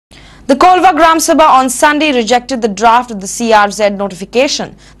The Colva Gram Sabha on Sunday rejected the draft of the CRZ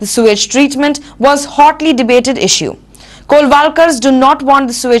notification. The sewage treatment was hotly debated issue. Kolvalkars do not want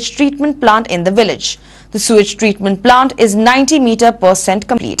the sewage treatment plant in the village. The sewage treatment plant is 90%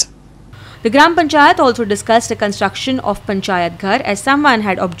 complete. The Gram Panchayat also discussed the construction of Panchayat Ghar as someone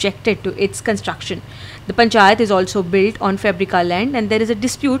had objected to its construction. The Panchayat is also built on Fabrica land and there is a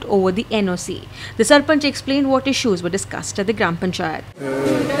dispute over the NOC. The Sarpanch explained what issues were discussed at the Gram Panchayat.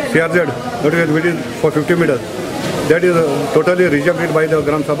 CRZ notification for 50 meters. That is totally rejected by the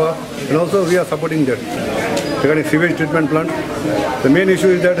Gram Sabha, and also we are supporting that. Regarding sewage treatment plant, the main issue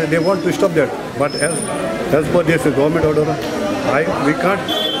is that they want to stop that. But as per this government order, we can't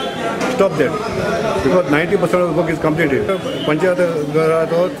stop that because 90% of the work is completed. Panchayat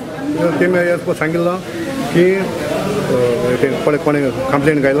team has complaint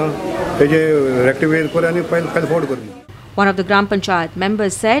One of the Gram Panchayat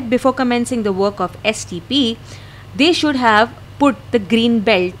members said before commencing the work of STP, they should have put the green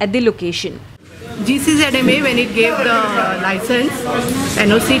belt at the location. GCZMA, when it gave the license,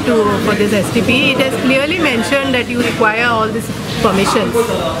 NOC for this STP, it has clearly mentioned that you require all these permissions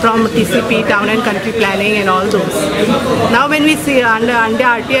from TCP, town and country planning and all those. Now when we see under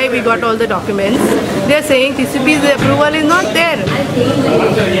RTI we got all the documents, they are saying TCP's approval is not there.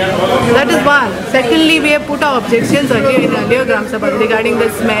 That is one. Secondly, we have put our objections earlier in earlier Gram Sabha regarding the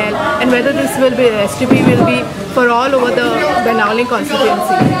smell and whether this will be STP will be for all over the Benauling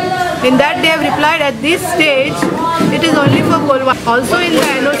constituency. In that they have replied at this stage it is only for Colva. Also in the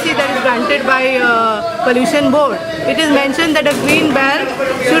NOC that is granted by Pollution Board, it is mentioned that a green belt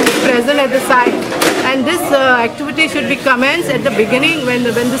should be present at the site and this activity should be commenced at the beginning when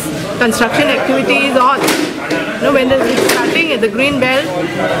this construction activity is on. When it is starting, the green belt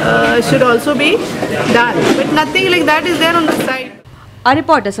should also be done. But nothing like that is there on the site. Our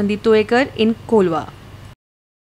reporter Sandeep Toekar in Colva.